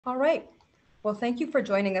All right. Well, thank you for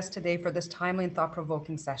joining us today for this timely and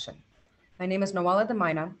thought-provoking session. My name is Noëlla De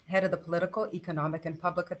Maina, head of the Political, Economic, and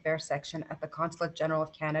Public Affairs section at the Consulate General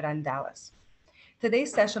of Canada in Dallas.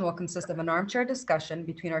 Today's session will consist of an armchair discussion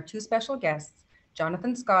between our two special guests,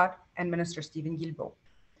 Jonathan Scott and Minister Steven Guilbeault.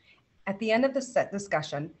 At the end of the set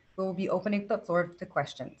discussion, we will be opening the floor to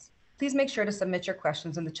questions. Please make sure to submit your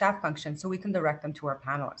questions in the chat function so we can direct them to our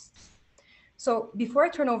panelists. So before I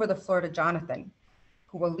turn over the floor to Jonathan,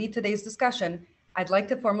 who will lead today's discussion, I'd like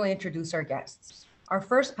to formally introduce our guests. Our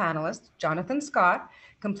first panelist, Jonathan Scott,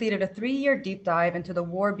 completed a 3-year deep dive into the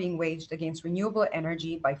war being waged against renewable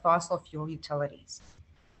energy by fossil fuel utilities.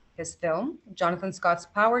 His film, Jonathan Scott's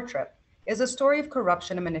Power Trip, is a story of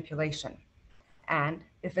corruption and manipulation. And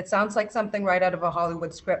if it sounds like something right out of a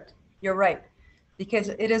Hollywood script, you're right, because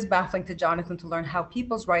it is baffling to Jonathan to learn how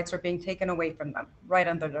people's rights are being taken away from them, right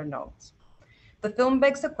under their nose. The film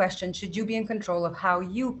begs the question, should you be in control of how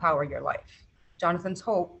you power your life? Jonathan's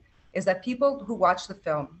hope is that people who watch the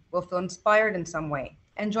film will feel inspired in some way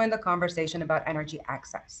and join the conversation about energy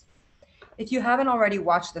access. If you haven't already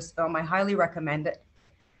watched this film, I highly recommend it.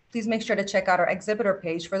 Please make sure to check out our exhibitor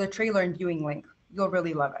page for the trailer and viewing link. You'll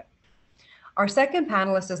really love it. Our second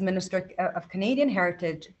panelist is Minister of Canadian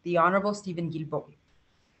Heritage, the Honourable Steven Guilbeault.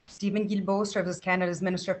 Steven Guilbeault serves as Canada's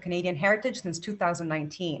Minister of Canadian Heritage since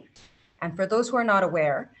 2019. And for those who are not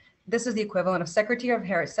aware, this is the equivalent of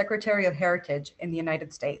Secretary of Heritage in the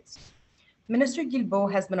United States. Minister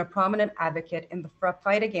Guilbeault has been a prominent advocate in the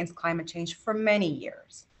fight against climate change for many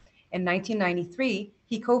years. In 1993,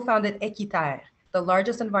 he co-founded Équiterre, the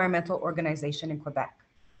largest environmental organization in Quebec.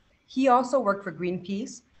 He also worked for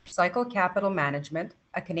Greenpeace, Cycle Capital Management,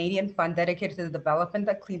 a Canadian fund dedicated to the development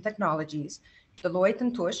of clean technologies, Deloitte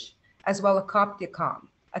and Touche, as well as Cop.com,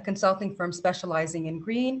 a consulting firm specializing in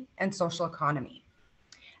green and social economy.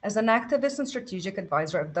 As an activist and strategic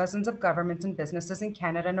advisor of dozens of governments and businesses in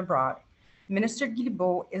Canada and abroad, Minister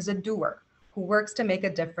Guilbeault is a doer who works to make a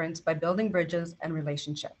difference by building bridges and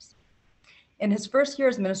relationships. In his first year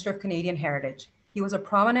as Minister of Canadian Heritage, he was a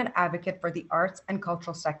prominent advocate for the arts and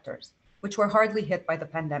cultural sectors, which were hardly hit by the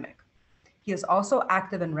pandemic. He is also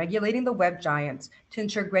active in regulating the web giants to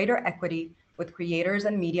ensure greater equity with creators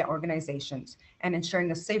and media organizations and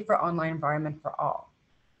ensuring a safer online environment for all.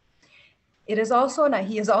 He is also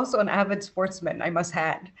an avid sportsman, I must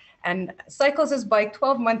add, and cycles his bike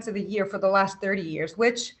 12 months of the year for the last 30 years,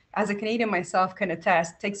 which, as a Canadian myself can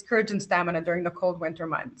attest, takes courage and stamina during the cold winter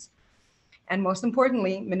months. And most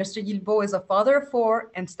importantly, Minister Guilbeault is a father of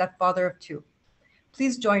 4 and stepfather of 2.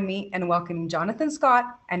 Please join me in welcoming Jonathan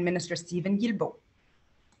Scott and Minister Steven Guilbeault.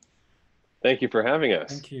 Thank you for having us.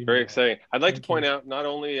 Thank you. Very exciting. I'd like to point out, not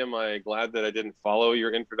only am I glad that I didn't follow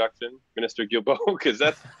your introduction, Minister Guilbeault, because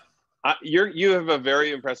that's, you have a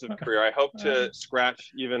very impressive career. I hope to scratch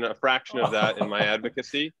even a fraction of that in my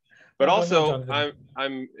advocacy. But also,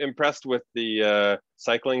 I'm impressed with the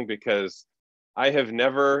cycling, because I have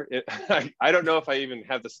never, I don't know if I even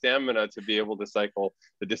have the stamina to be able to cycle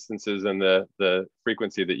the distances and the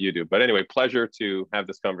frequency that you do. But anyway, pleasure to have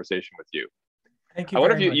this conversation with you. Thank you. I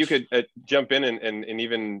wonder if you could jump in and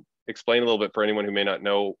even explain a little bit for anyone who may not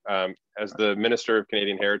know, as the Minister of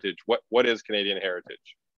Canadian Heritage, what is Canadian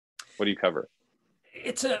Heritage? What do you cover?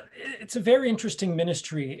 It's a very interesting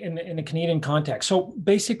ministry in a Canadian context. So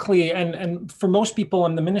basically, and for most people,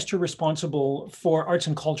 I'm the minister responsible for arts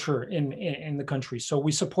and culture in the country. So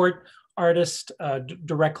we support artists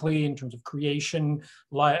directly in terms of creation,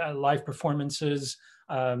 live performances,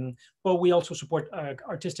 but we also support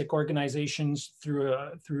artistic organizations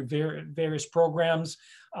through various programs,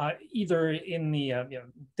 either in the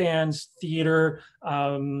dance, theater,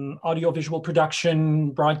 audiovisual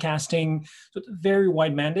production, broadcasting. So it's a very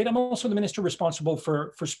wide mandate. I'm also the minister responsible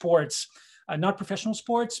for sports, not professional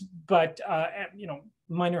sports, but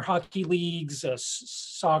minor hockey leagues,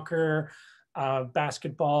 soccer,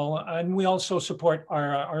 basketball, and we also support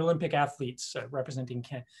our Olympic athletes representing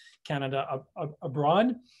Canada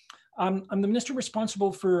abroad. I'm the minister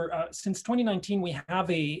responsible for, since 2019, we have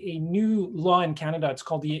a new law in Canada. It's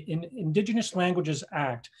called the Indigenous Languages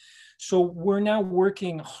Act. So we're now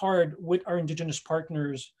working hard with our Indigenous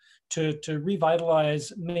partners to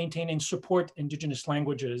revitalize, maintain, and support Indigenous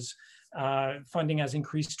languages. Funding has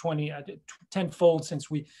increased tenfold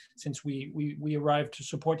since we arrived to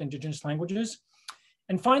support Indigenous languages.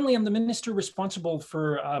 And finally, I'm the minister responsible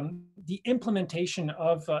for the implementation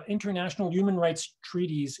of international human rights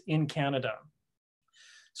treaties in Canada.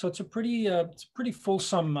 So it's a pretty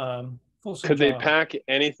fulsome fulsome Could they job. pack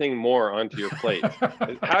anything more onto your plate?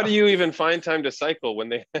 How do you even find time to cycle when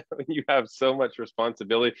when you have so much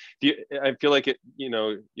responsibility? I feel like it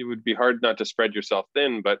would be hard not to spread yourself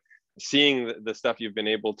thin, but seeing the stuff you've been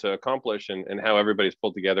able to accomplish and how everybody's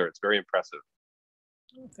pulled together, it's very impressive.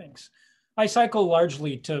 Oh, thanks. I cycle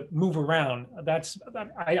largely to move around.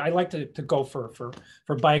 I like to go for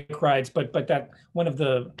bike rides, but that one of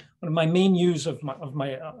my main use of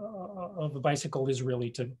a bicycle is really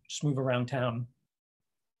to just move around town.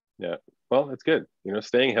 Yeah, well, that's good.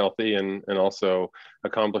 Staying healthy and also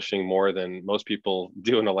accomplishing more than most people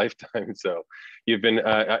do in a lifetime. So you've been.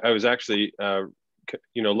 I was actually,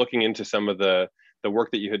 looking into some of the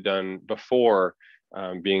work that you had done before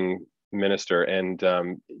being minister, and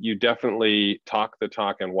you definitely talk the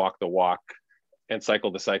talk and walk the walk and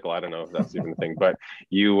cycle the cycle. I don't know if that's even a thing, but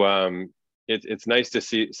you it's nice to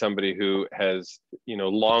see somebody who has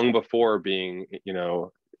long before being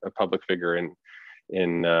a public figure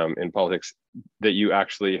in politics, that you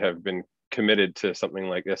actually have been committed to something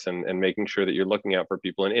like this and making sure that you're looking out for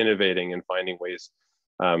people and innovating and finding ways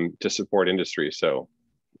to support industry. So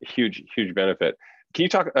huge benefit. Can you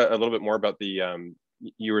talk a little bit more about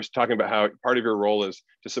you were talking about how part of your role is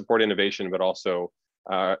to support innovation, but also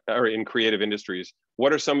or in creative industries.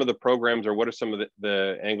 What are some of the programs, or what are some of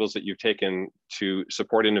the angles that you've taken to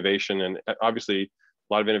support innovation? And obviously,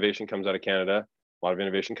 a lot of innovation comes out of Canada, a lot of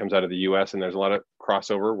innovation comes out of the US, and there's a lot of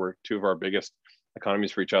crossover. We're two of our biggest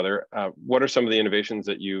economies for each other. What are some of the innovations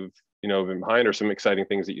that you've been behind, or some exciting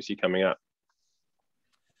things that you see coming up?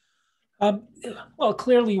 Well,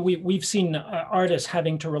 clearly we've seen artists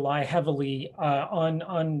having to rely heavily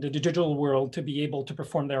on the digital world to be able to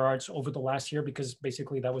perform their arts over the last year, because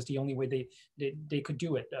basically that was the only way they could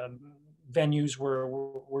do it. Venues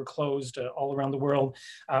were closed all around the world.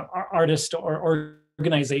 Artists or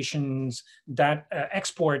organizations that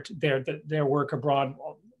export their work abroad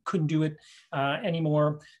couldn't do it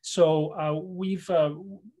anymore. So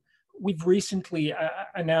we've recently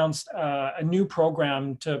announced a new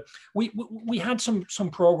program we had some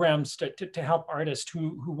programs to help artists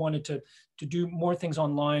who wanted to do more things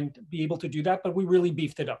online, to be able to do that, but we really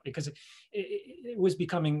beefed it up because it was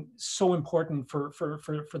becoming so important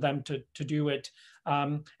for them to do it.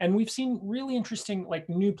 And we've seen really interesting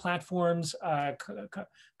new platforms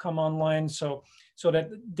come online, so that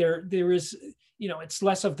there is, it's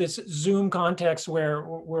less of this Zoom context where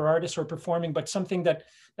artists are performing, but something that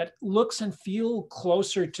looks and feel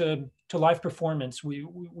closer to live performance. We've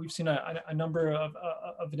seen a number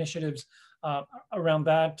of initiatives around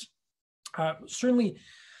that. Certainly,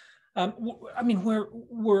 I mean,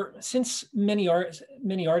 since many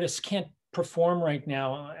artists can't perform right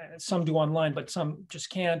now, some do online, but some just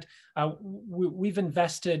can't. We've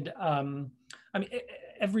invested. I mean,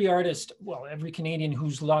 every artist, well, every Canadian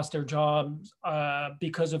who's lost their job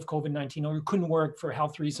because of COVID-19 or who couldn't work for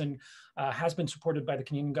health reason has been supported by the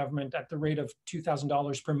Canadian government at the rate of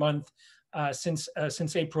 $2,000 per month since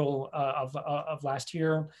April of last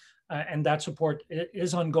year. And that support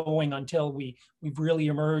is ongoing until we've really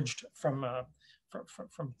emerged from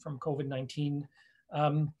COVID-19.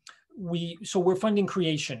 So we're funding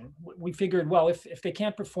creation. We figured, well, if they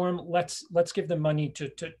can't perform, let's give them money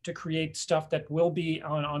to create stuff that will be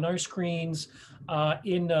on our screens,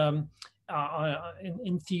 in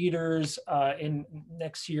theaters in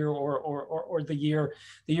next year or the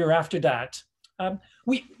year after that.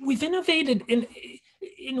 We've innovated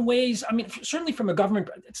in ways. I mean, certainly from a government,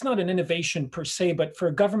 it's not an innovation per se, but for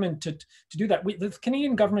a government to do that, the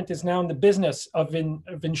Canadian government is now in the business of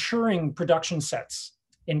ensuring production sets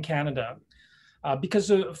in Canada, because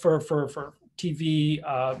for TV,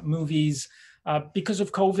 movies, because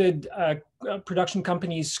of COVID, production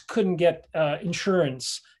companies couldn't get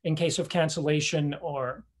insurance in case of cancellation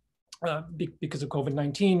or because of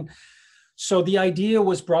COVID-19. So the idea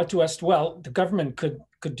was brought to us, well, the government could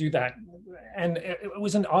do that. And it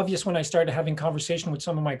wasn't obvious when I started having conversation with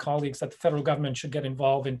some of my colleagues that the federal government should get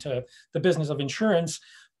involved into the business of insurance.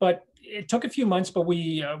 But it took a few months, but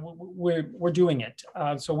we're doing it.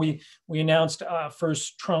 So we announced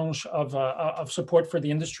first tranche of support for the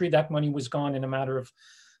industry. That money was gone in a matter of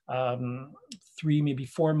 3, maybe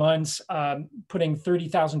 4 months, putting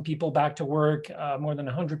 30,000 people back to work, more than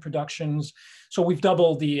 100 productions. So we've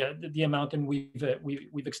doubled the amount, and we've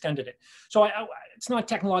extended it. So it's not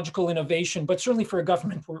technological innovation, but certainly for a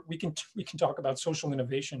government, we can talk about social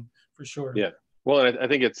innovation for sure. Yeah. Well, and I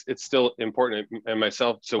think it's still important, and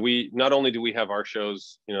myself. So we not only do we have our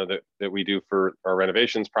shows, that we do for our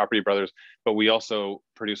renovations, Property Brothers, but we also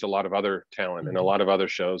produce a lot of other talent and a lot of other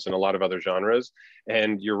shows and a lot of other genres.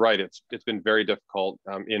 And you're right, it's been very difficult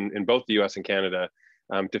in both the U.S. and Canada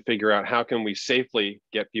to figure out how can we safely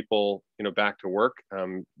get people, back to work.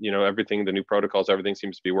 Everything, the new protocols, everything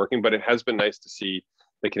seems to be working, but it has been nice to see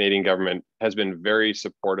the Canadian government has been very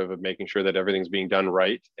supportive of making sure that everything's being done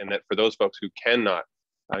right, and that for those folks who cannot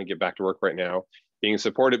get back to work right now, being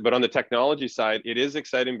supported. But on the technology side, it is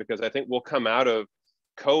exciting because I think we'll come out of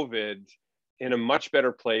COVID in a much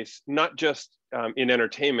better place, not just in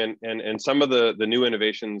entertainment and some of the new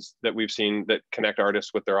innovations that we've seen that connect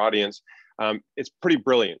artists with their audience. It's pretty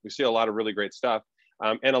brilliant. We see a lot of really great stuff.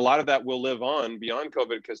 And a lot of that will live on beyond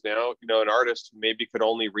COVID, because now, an artist maybe could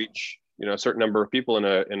only reach, a certain number of people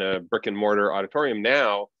in a brick and mortar auditorium,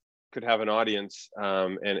 now could have an audience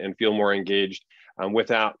and feel more engaged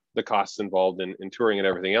without the costs involved in touring and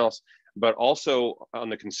everything else. But also on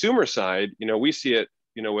the consumer side, we see it,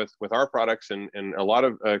 with our products and a lot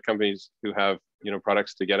of companies who have,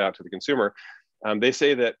 products to get out to the consumer. They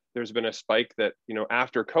say that there's been a spike that,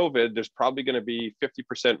 after COVID, there's probably going to be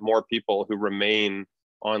 50% more people who remain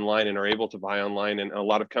online and are able to buy online. And a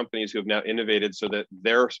lot of companies who have now innovated so that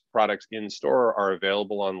their products in store are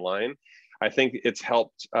available online. I think it's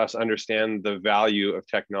helped us understand the value of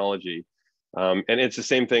technology. And it's the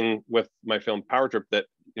same thing with my film Power Trip, that,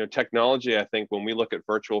 technology, I think when we look at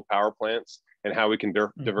virtual power plants and how we can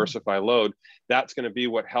diversify load, that's going to be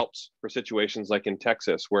what helps for situations like in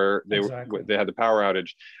Texas, where they had the power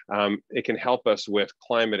outage. It can help us with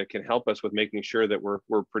climate. It can help us with making sure that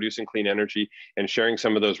we're producing clean energy and sharing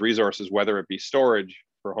some of those resources, whether it be storage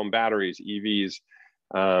for home batteries, EVs,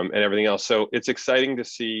 and everything else. So it's exciting to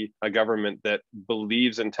see a government that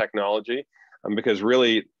believes in technology, because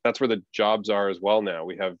really that's where the jobs are as well now.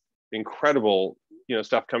 We have incredible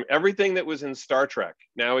stuff come. Everything that was in Star Trek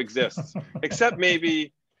now exists, except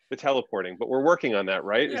maybe the teleporting. But we're working on that,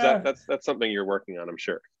 right? Yeah. That's something you're working on, I'm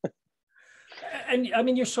sure. And I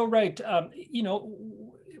mean, you're so right.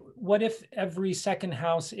 What if every second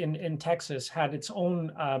house in Texas had its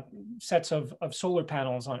own sets of solar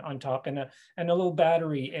panels on top and a little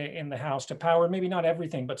battery in the house to power maybe not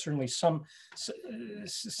everything, but certainly some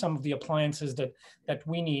of the appliances that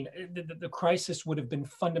we need? The crisis would have been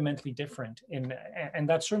fundamentally different, and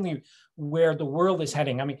that's certainly where the world is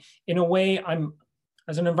heading. I mean, in a way,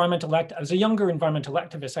 as a younger environmental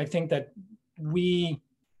activist, I think that we,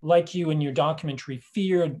 like you in your documentary,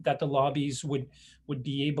 feared that the lobbies would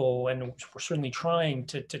be able, and we're certainly trying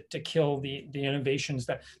to kill the innovations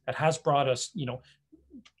that has brought us,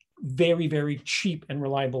 very, very cheap and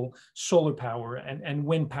reliable solar power and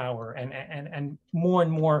wind power and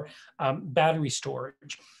more battery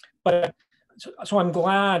storage. But so I'm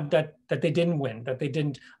glad that they didn't win, that they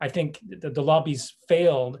didn't. I think the lobbies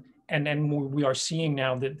failed, and we are seeing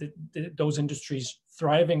now that those industries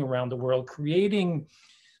thriving around the world, creating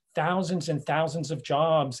thousands and thousands of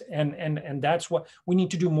jobs, and that's what we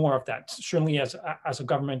need to do more of. That certainly as a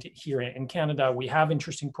government here in Canada, we have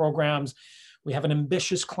interesting programs. We have an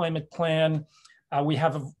ambitious climate plan. We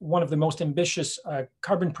have one of the most ambitious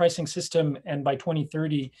carbon pricing system, and by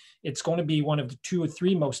 2030, it's going to be one of the 2 or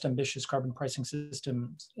 3 most ambitious carbon pricing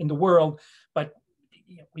systems in the world. But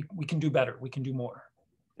we can do better. We can do more.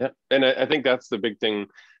 Yeah, and I think that's the big thing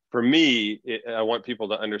for me. I want people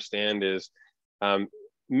to understand is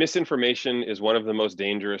misinformation is one of the most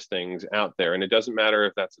dangerous things out there, and it doesn't matter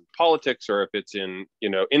if that's in politics or if it's in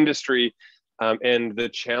industry. And the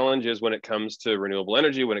challenge is when it comes to renewable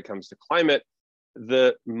energy, when it comes to climate,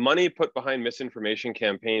 the money put behind misinformation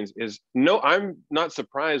campaigns is I'm not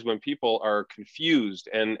surprised when people are confused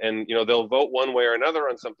and they'll vote one way or another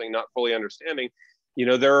on something, not fully understanding.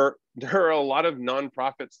 There are a lot of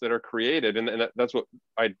nonprofits that are created, and that's what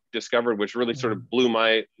I discovered, which really sort of blew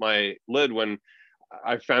my lid when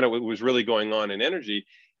I found out what was really going on in energy.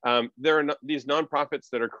 There are these nonprofits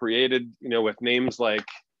that are created, with names like,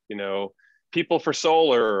 People for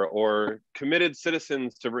Solar or Committed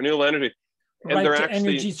Citizens to Renewable Energy. And right, they're to actually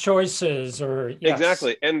energy choices, or yes.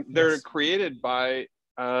 Exactly. And they're created by,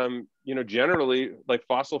 generally like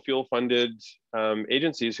fossil fuel funded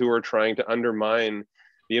agencies who are trying to undermine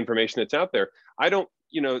the information that's out there. I don't,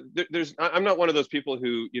 I'm not one of those people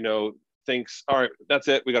who, thinks, all right, that's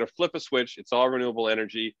it. We got to flip a switch. It's all renewable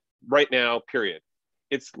energy right now, period.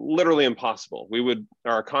 It's literally impossible.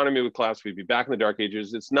 Our economy would collapse. We'd be back in the dark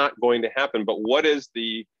ages. It's not going to happen. But what is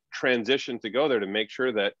the transition to go there to make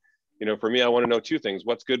sure that, for me, I want to know 2 things.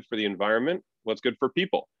 What's good for the environment? What's good for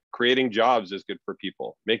people? Creating jobs is good for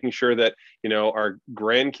people. Making sure that, our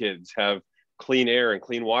grandkids have clean air and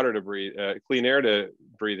clean water to breathe, clean air to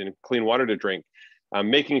breathe and clean water to drink.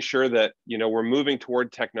 Making sure that, we're moving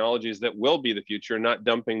toward technologies that will be the future, not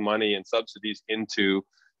dumping money and subsidies into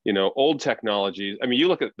old technologies. I mean, you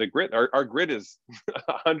look at the grid, our grid is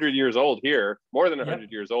 100 years old here, more than 100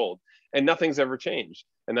 Yep. years old, and nothing's ever changed.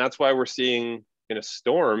 And that's why we're seeing in a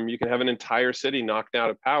storm, you can have an entire city knocked out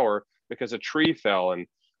of power because a tree fell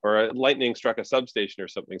or a lightning struck a substation or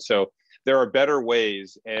something. So there are better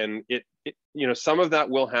ways. And some of that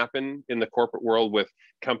will happen in the corporate world with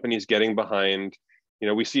companies getting behind.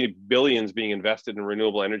 We see billions being invested in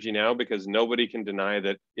renewable energy now because nobody can deny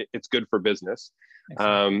that it's good for business.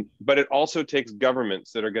 Exactly. But it also takes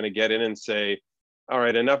governments that are going to get in and say, all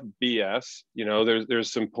right, enough BS.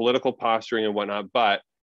 There's some political posturing and whatnot, but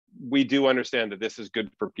we do understand that this is good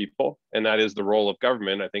for people. And that is the role of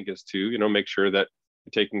government, I think, is to, make sure that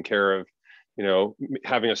you're taking care of,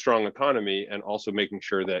 having a strong economy and also making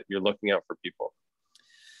sure that you're looking out for people.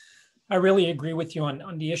 I really agree with you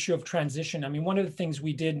on the issue of transition. I mean, one of the things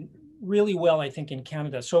we did really well, I think, in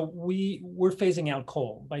Canada. So we're phasing out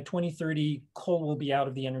coal. By 2030, coal will be out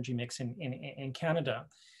of the energy mix in Canada.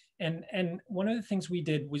 And one of the things we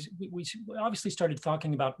did was we obviously started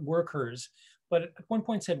talking about workers, but at one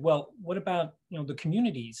point said, well, what about the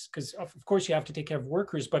communities? Because of course you have to take care of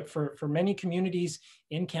workers, but for many communities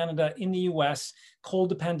in Canada, in the US,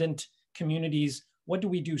 coal-dependent communities, what do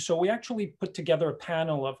we do? So we actually put together a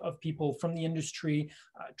panel of people from the industry,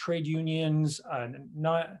 trade unions,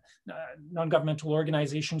 non-governmental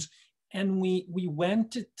organizations, and we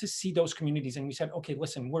went to see those communities, and we said, okay,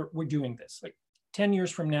 listen, we're doing this. Like 10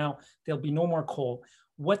 years from now, there'll be no more coal.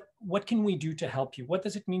 What can we do to help you? What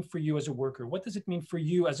does it mean for you as a worker? What does it mean for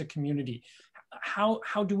you as a community?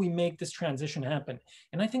 How do we make this transition happen?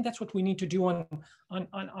 And I think that's what we need to do on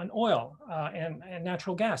oil and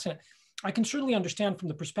natural gas. And I can certainly understand from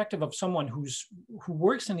the perspective of someone who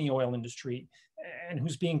works in the oil industry and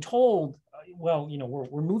who's being told, well,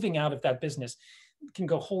 we're moving out of that business, can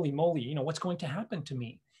go, holy moly, what's going to happen to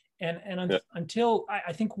me? Until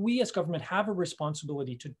I think we as government have a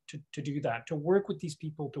responsibility to do that, to work with these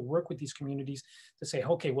people, to work with these communities, to say,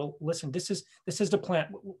 okay, well, listen, this is the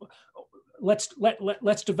plan.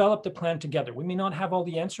 Let's develop the plan together. We may not have all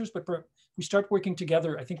the answers, but if we start working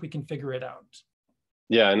together, I think we can figure it out.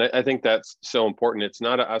 Yeah, and I think that's so important. It's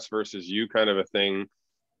not a us versus you kind of a thing.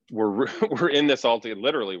 We're in this all together.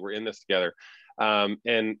 Literally, we're in this together.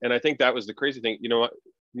 And I think that was the crazy thing.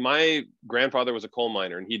 My grandfather was a coal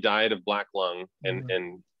miner, and he died of black lung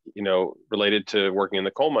and related to working in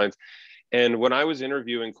the coal mines. And when I was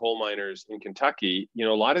interviewing coal miners in Kentucky, a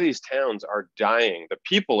lot of these towns are dying. The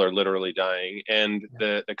people are literally dying, and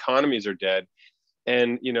the economies are dead.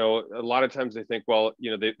 And, a lot of times they think, well,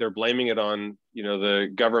 they're blaming it on,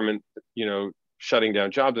 the government, shutting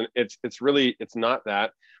down jobs. And it's not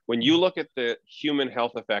that. When you look at the human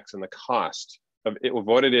health effects and the cost of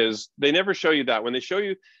what it is, they never show you that. When they show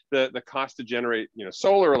you the cost to generate,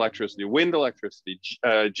 solar electricity, wind electricity,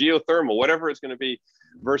 geothermal, whatever it's going to be,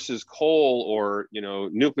 versus coal or,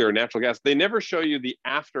 nuclear or natural gas, they never show you the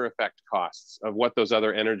after effect costs of what those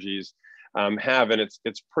other energies have. And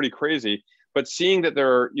it's pretty crazy. But seeing that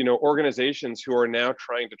there are, organizations who are now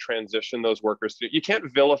trying to transition those workers you can't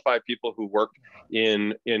vilify people who work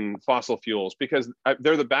in fossil fuels, because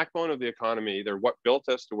they're the backbone of the economy. They're what built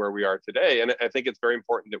us to where we are today. And I think it's very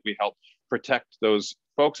important that we help protect those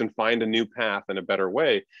folks and find a new path and a better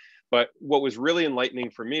way. But what was really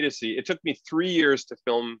enlightening for me to see, it took me 3 years to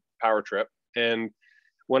film Power Trip. And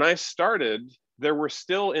when I started, there were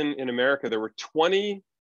still in America, there were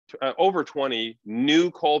over 20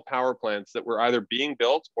 new coal power plants that were either being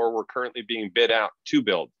built or were currently being bid out to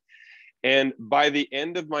build. And by the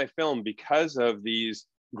end of my film, because of these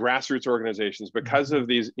grassroots organizations, because of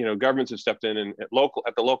these, governments have stepped in and at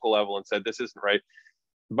the local level and said, this isn't right.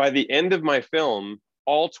 By the end of my film,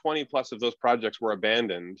 all 20 plus of those projects were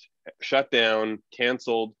abandoned, shut down,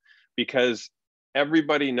 canceled, because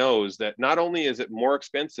everybody knows that not only is it more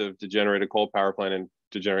expensive to generate a coal power plant and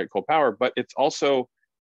to generate coal power, but it's also,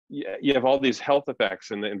 you have all these health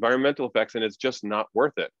effects and the environmental effects, and it's just not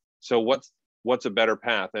worth it. So what's a better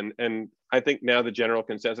path? And I think now the general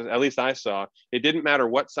consensus, at least I saw, it didn't matter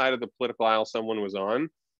what side of the political aisle someone was on.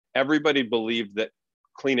 Everybody believed that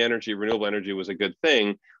clean energy, renewable energy was a good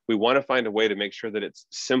thing. We want to find a way to make sure that it's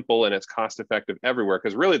simple and it's cost effective everywhere,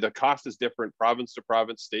 because really the cost is different province to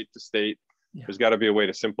province, state to state. Yeah. There's got to be a way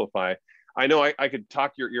to simplify. I know I could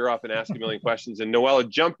talk your ear off and ask a million questions, and Noëlla,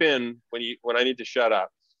 jump in when I need to shut up.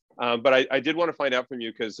 But I did want to find out from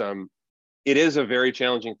you, because it is a very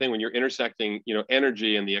challenging thing when you're intersecting,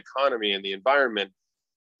 energy and the economy and the environment.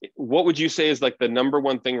 What would you say is like the number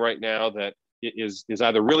one thing right now that is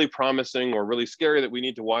either really promising or really scary that we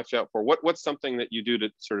need to watch out for? What's something that you do to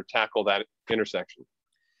sort of tackle that intersection?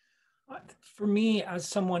 For me, as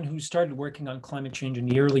someone who started working on climate change in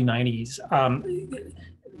the early 90s,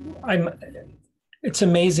 it's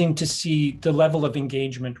amazing to see the level of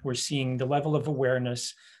engagement we're seeing, the level of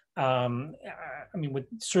awareness. I mean,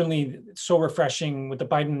 certainly so refreshing with the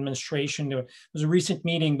Biden administration. There was a recent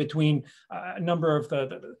meeting between a number of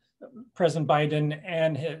the President Biden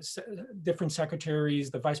and his different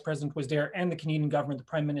secretaries. The vice president was there, and the Canadian government, the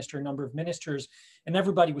prime minister, a number of ministers, and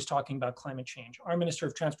everybody was talking about climate change. Our minister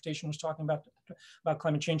of transportation was talking about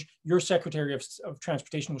climate change. Your secretary of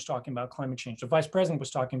transportation was talking about climate change. The vice president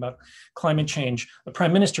was talking about climate change. The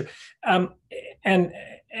prime minister,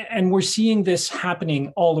 and we're seeing this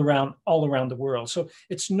happening all around the world. So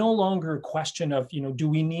it's no longer a question of, do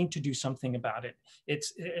we need to do something about it?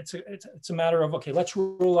 It's a matter of, okay, let's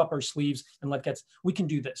roll up our sleeves and we can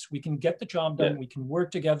do this. We can get the job done. Yeah. We can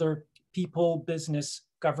work together, people, business,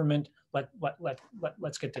 government.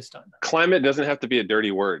 Let's get this done. Climate doesn't have to be a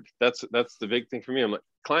dirty word. That's the big thing for me. I'm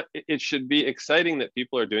like, it should be exciting that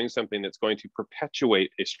people are doing something that's going to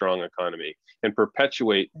perpetuate a strong economy and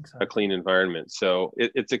perpetuate a clean environment. So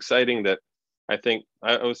it's exciting that I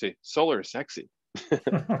always say solar is sexy.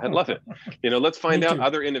 I love it. Let's find out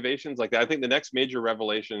other innovations like that. I think the next major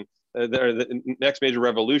revelation, the next major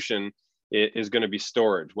revolution is going to be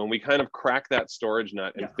storage. When we kind of crack that storage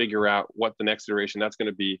nut and figure out what the next iteration, that's going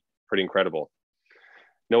to be pretty incredible.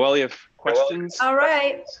 Noëlla, you have questions? All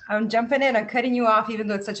right, I'm jumping in. I'm cutting you off, even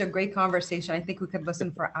though it's such a great conversation. I think we could listen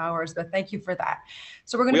for hours, but thank you for that.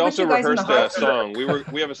 So we're going to put you guys in the hot seat. We also rehearsed a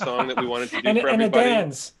song. We have a song that we wanted to do for everybody. And a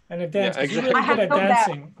dance. Yeah, exactly. You're really good at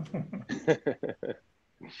dancing.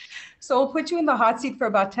 So we'll put you in the hot seat for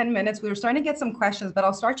about 10 minutes. We were starting to get some questions, but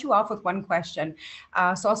I'll start you off with one question.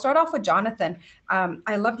 So I'll start off with Jonathan.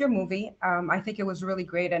 I loved your movie. I think it was really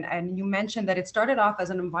great. And you mentioned that it started off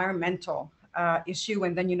as an environmental issue,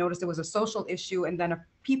 and then you noticed it was a social issue, and then a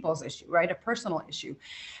people's issue, right? A personal issue.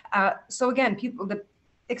 So again,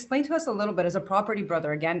 explain to us a little bit, as a property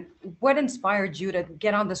brother, again, what inspired you to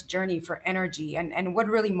get on this journey for energy, and what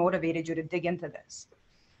really motivated you to dig into this?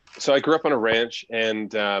 So I grew up on a ranch,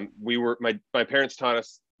 and my parents taught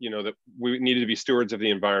us, that we needed to be stewards of the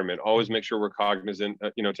environment, always make sure we're cognizant,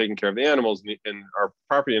 taking care of the animals and our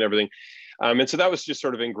property and everything. And so that was just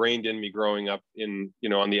sort of ingrained in me growing up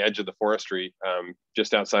on the edge of the forestry,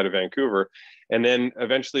 just outside of Vancouver. And then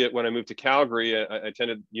eventually when I moved to Calgary, I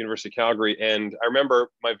attended University of Calgary. And I remember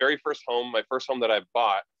my first home that I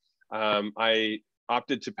bought, I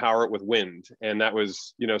opted to power it with wind. And that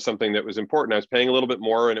was, something that was important. I was paying a little bit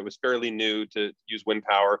more, and it was fairly new to use wind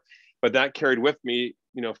power, but that carried with me,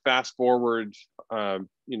 fast forward,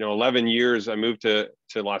 11 years, I moved to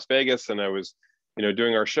Las Vegas, and I was,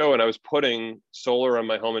 doing our show, and I was putting solar on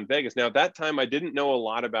my home in Vegas. Now, at that time, I didn't know a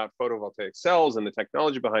lot about photovoltaic cells and the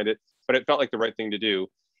technology behind it, but it felt like the right thing to do.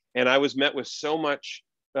 And I was met with so much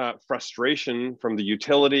frustration from the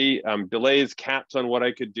utility, delays, caps on what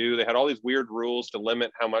I could do. They had all these weird rules to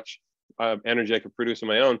limit how much energy I could produce on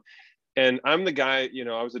my own. And I'm the guy,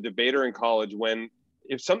 I was a debater in college.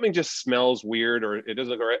 If something just smells weird or it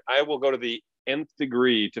doesn't look right, I will go to the nth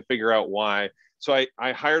degree to figure out why. So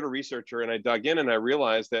I hired a researcher, and I dug in, and I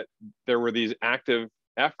realized that there were these active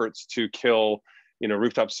efforts to kill,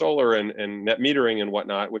 rooftop solar and net metering and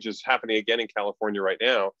whatnot, which is happening again in California right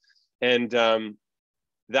now. And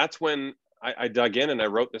that's when I dug in and I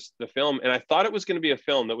wrote the film. And I thought it was going to be a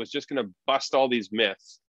film that was just going to bust all these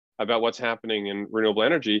myths about what's happening in renewable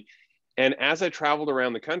energy. And as I traveled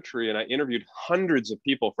around the country and I interviewed hundreds of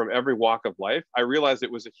people from every walk of life, I realized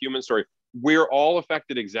it was a human story. We're all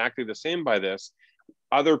affected exactly the same by this.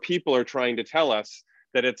 Other people are trying to tell us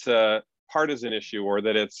that it's a partisan issue or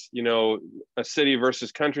that it's, a city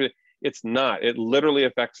versus country. It's not. It literally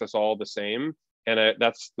affects us all the same. And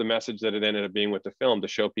that's the message that it ended up being with the film, to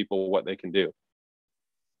show people what they can do.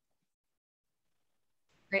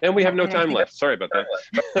 Great. And we have no time left. Sorry about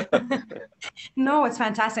that. No, it's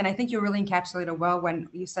fantastic. And I think you really encapsulated well when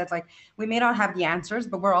you said, like, we may not have the answers,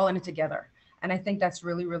 but we're all in it together. And I think that's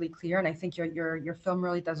really, really clear. And I think your film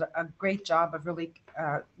really does a great job of really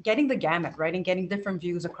getting the gamut, right? And getting different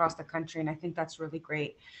views across the country. And I think that's really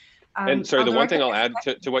great. And sorry, the one thing I'll add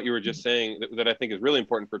to what you were just saying that I think is really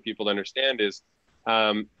important for people to understand is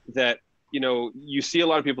that, you see a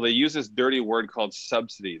lot of people, they use this dirty word called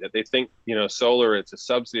subsidy, that they think, solar, it's a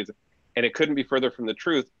subsidy, and it couldn't be further from the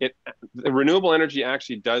truth. The renewable energy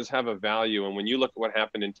actually does have a value. And when you look at what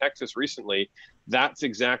happened in Texas recently, that's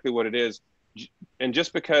exactly what it is. And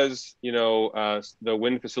just because, the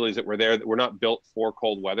wind facilities that were there that were not built for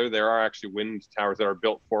cold weather, there are actually wind towers that are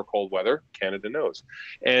built for cold weather. Canada knows.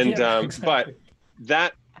 And, exactly.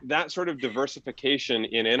 But that sort of diversification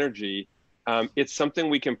in energy it's something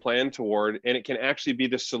we can plan toward, and it can actually be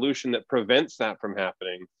the solution that prevents that from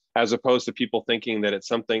happening, as opposed to people thinking that it's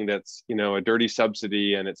something that's, a dirty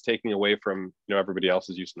subsidy and it's taking away from, everybody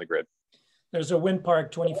else's use in the grid. There's a wind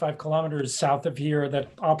park 25 kilometers south of here that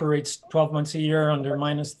operates 12 months a year under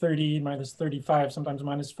 -30, -35, sometimes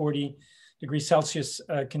 -40 degrees Celsius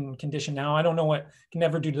condition. Now, I don't know can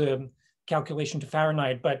never do the calculation to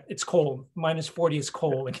Fahrenheit, but it's cold. -40 is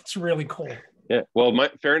cold. It gets really cold. Yeah, well,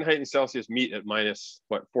 Fahrenheit and Celsius meet at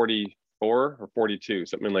 -44 or 42,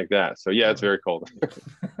 something like that. So yeah, it's very cold.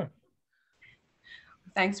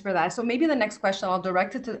 Thanks for that. So maybe the next question, I'll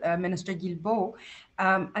direct it to Minister Guilbeault.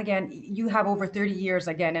 Again, you have over 30 years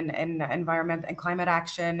again in environment and climate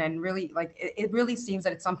action, and really it really seems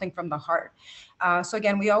that it's something from the heart. So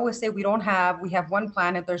again, we always say we have one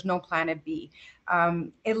planet, there's no planet B.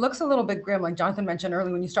 It looks a little bit grim, like Jonathan mentioned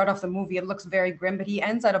earlier, when you start off the movie, it looks very grim, but he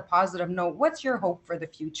ends at a positive note. What's your hope for the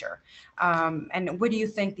future? And what do you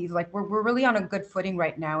think we're really on a good footing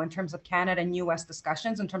right now in terms of Canada and US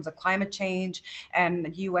discussions, in terms of climate change and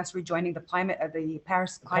the US rejoining the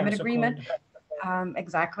Paris Climate Agreement?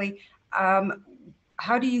 Exactly.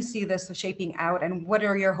 How do you see this shaping out, and what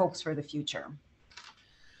are your hopes for the future?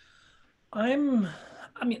 I'm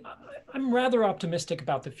rather optimistic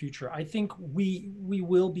about the future. I think we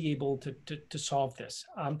will be able to solve this.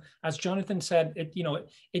 As Jonathan said,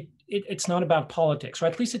 it's not about politics, or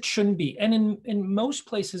at least it shouldn't be. And in most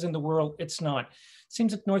places in the world, it's not. It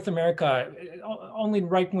seems that North America, only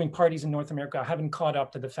right-wing parties in North America haven't caught up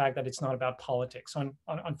to the fact that it's not about politics,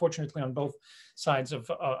 unfortunately on both sides of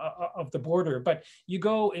the border. But you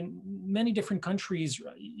go in many different countries,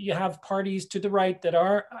 you have parties to the right that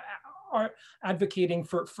are advocating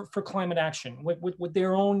for climate action with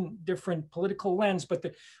their own different political lens, but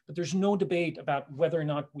there's no debate about whether or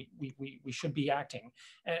not we should be acting.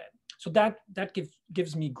 So that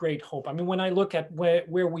gives me great hope. I mean, when I look at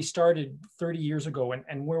where we started 30 years ago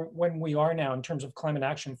and when we are now in terms of climate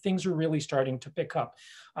action, things are really starting to pick up.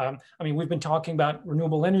 I mean, we've been talking about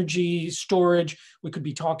renewable energy, storage. We could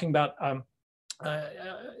be talking about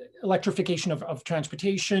electrification of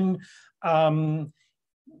transportation.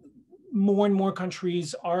 More and more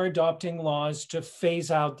countries are adopting laws to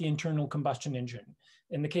phase out the internal combustion engine.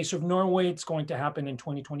 In the case of Norway, it's going to happen in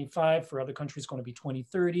 2025. For other countries, it's going to be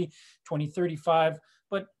 2030, 2035.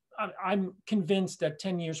 But I'm convinced that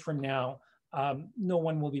 10 years from now, no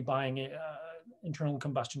one will be buying an internal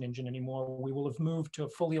combustion engine anymore. We will have moved to a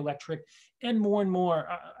fully electric and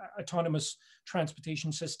more autonomous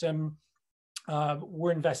transportation system.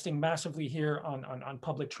 We're investing massively here on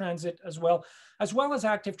public transit as well as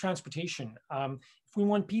active transportation. If we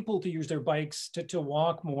want people to use their bikes to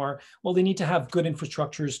walk more, well, they need to have good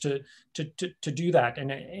infrastructures to do that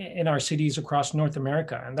in our cities across North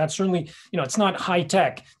America. And that's certainly, it's not high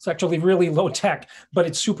tech, it's actually really low tech, but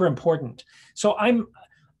it's super important. So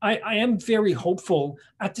I am very hopeful.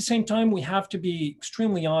 At the same time, we have to be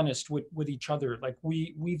extremely honest with each other. Like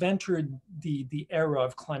we've entered the era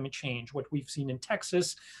of climate change. What we've seen in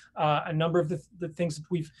Texas, a number of the things that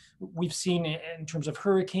we've seen in terms of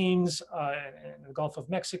hurricanes in the Gulf of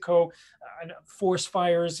Mexico, forest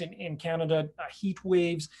fires in Canada, heat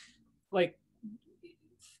waves,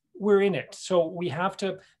 we're in it. So we have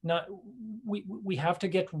to we have to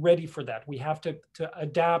get ready for that. We have to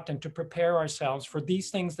adapt and to prepare ourselves for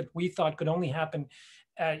these things that we thought could only happen,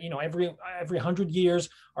 every 100 years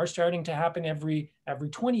are starting to happen every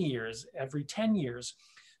 20 years, every 10 years.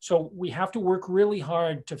 So we have to work really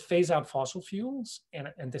hard to phase out fossil fuels,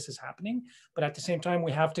 and this is happening. But at the same time,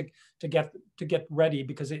 we have to get ready,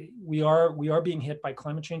 because we are being hit by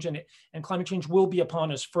climate change, and climate change will be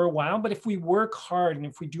upon us for a while. But if we work hard and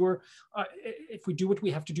if we do what we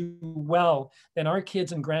have to do well, then our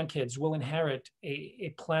kids and grandkids will inherit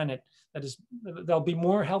a planet that'll be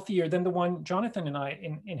more healthier than the one Jonathan and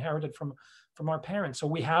I inherited from our parents. So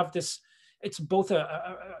we have this. It's both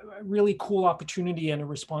a really cool opportunity and a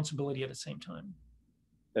responsibility at the same time.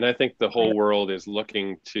 And I think the whole world is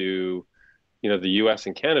looking to, the US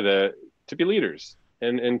and Canada to be leaders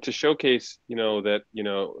and to showcase, that,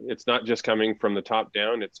 it's not just coming from the top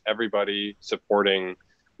down, it's everybody supporting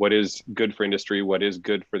what is good for industry, what is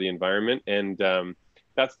good for the environment. And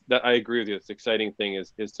that I agree with you. It's the exciting thing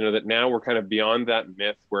is to know that now we're kind of beyond that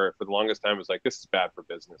myth where for the longest time it was like, this is bad for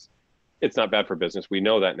business. It's not bad for business. We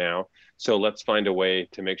know that now. So let's find a way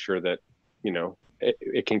to make sure that,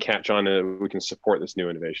 it can catch on and we can support this new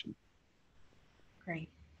innovation. Great.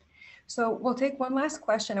 So we'll take one last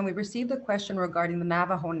question, and we received a question regarding the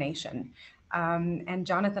Navajo Nation. And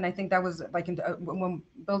Jonathan, I think that was like when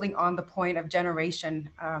building on the point of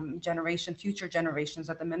future generations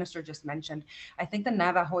that the minister just mentioned. I think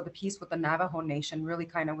the piece with the Navajo Nation really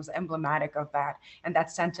kind of was emblematic of that, and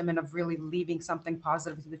that sentiment of really leaving something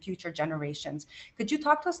positive to the future generations. Could you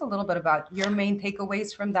talk to us a little bit about your main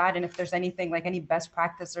takeaways from that, and if there's anything like any best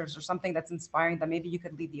practices or something that's inspiring that maybe you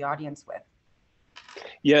could leave the audience with?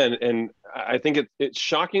 Yeah, and I think it's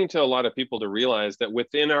shocking to a lot of people to realize that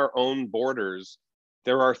within our own borders,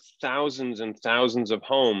 there are thousands and thousands of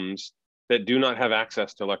homes that do not have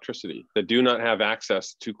access to electricity, that do not have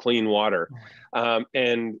access to clean water.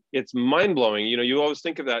 And it's mind-blowing. You know, you always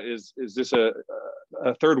think of that is this a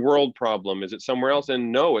third world problem? Is it somewhere else?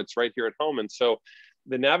 And no, it's right here at home. And so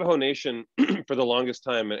the Navajo Nation, for the longest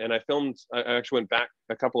time, and I actually went back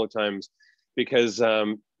a couple of times, because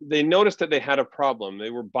they noticed that they had a problem. They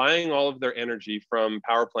were buying all of their energy from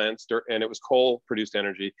power plants, and it was coal-produced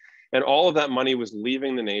energy. And all of that money was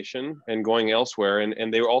leaving the nation and going elsewhere.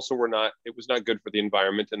 And they also it was not good for the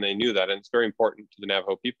environment, and they knew that. And it's very important to the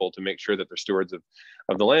Navajo people to make sure that they're stewards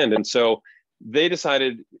of the land. And so they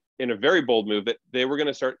decided in a very bold move that they were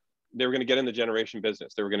going to get in the generation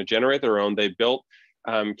business. They were going to generate their own. They built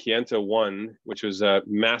Kayenta 1, which was a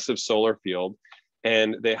massive solar field,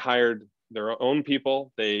 and they hired their own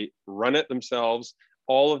people. They run it themselves.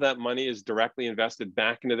 All of that money is directly invested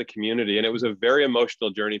back into the community. And it was a very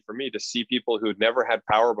emotional journey for me to see people who had never had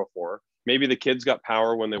power before. Maybe the kids got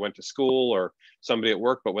power when they went to school or somebody at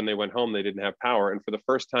work, but when they went home, they didn't have power. And for the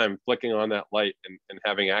first time, flicking on that light and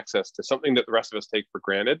having access to something that the rest of us take for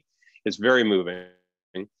granted is very moving.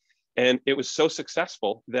 And it was so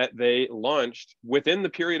successful that they launched, within the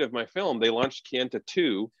period of my film, they launched Kayenta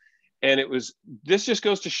 2. And this just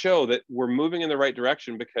goes to show that we're moving in the right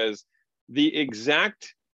direction, because the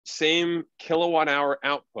exact same kilowatt hour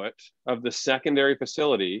output of the secondary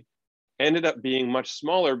facility ended up being much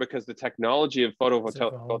smaller because the technology of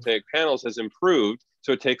photovoltaic panels has improved.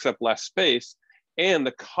 So it takes up less space, and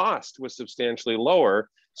the cost was substantially lower.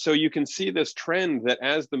 So you can see this trend that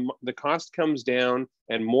as the cost comes down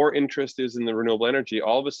and more interest is in the renewable energy,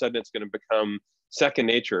 all of a sudden it's going to become second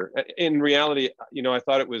nature. In reality, you know, I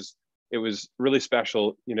thought it was really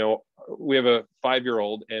special. You know, we have a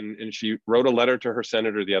 5-year-old, and she wrote a letter to her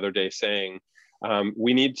senator the other day saying,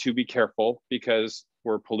 we need to be careful because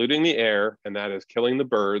we're polluting the air, and that is killing the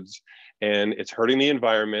birds, and it's hurting the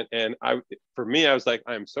environment. And for me, I was like,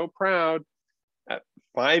 I'm so proud at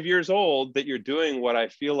 5 years old that you're doing what I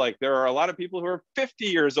feel like there are a lot of people who are 50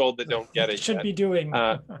 years old that don't get it should be doing.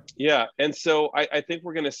 Yeah. And so I think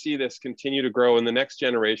we're going to see this continue to grow in the next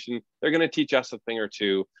generation. They're going to teach us a thing or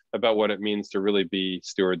two about what it means to really be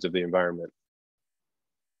stewards of the environment.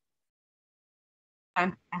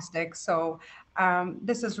 Fantastic. So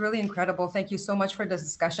this is really incredible. Thank you so much for this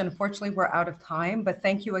discussion. Unfortunately, we're out of time, but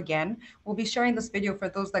thank you again. We'll be sharing this video for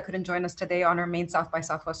those that couldn't join us today on our main South by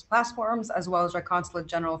Southwest platforms, as well as our Consulate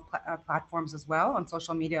General platforms as well on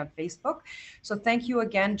social media on Facebook. So thank you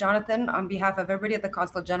again, Jonathan, on behalf of everybody at the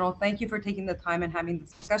Consulate General. Thank you for taking the time and having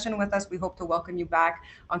this discussion with us. We hope to welcome you back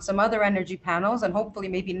on some other energy panels, and hopefully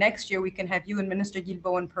maybe next year we can have you and Minister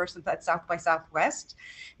Guilbeault in person at South by Southwest.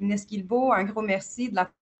 Ministre Guilbeault, un gros merci de la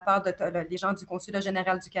part des gens du Consulat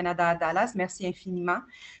General du Canada à Dallas. Merci infiniment.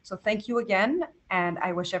 So thank you again, and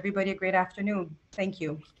I wish everybody a great afternoon. Thank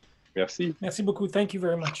you. Merci. Merci beaucoup. Thank you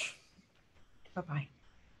very much. Bye-bye.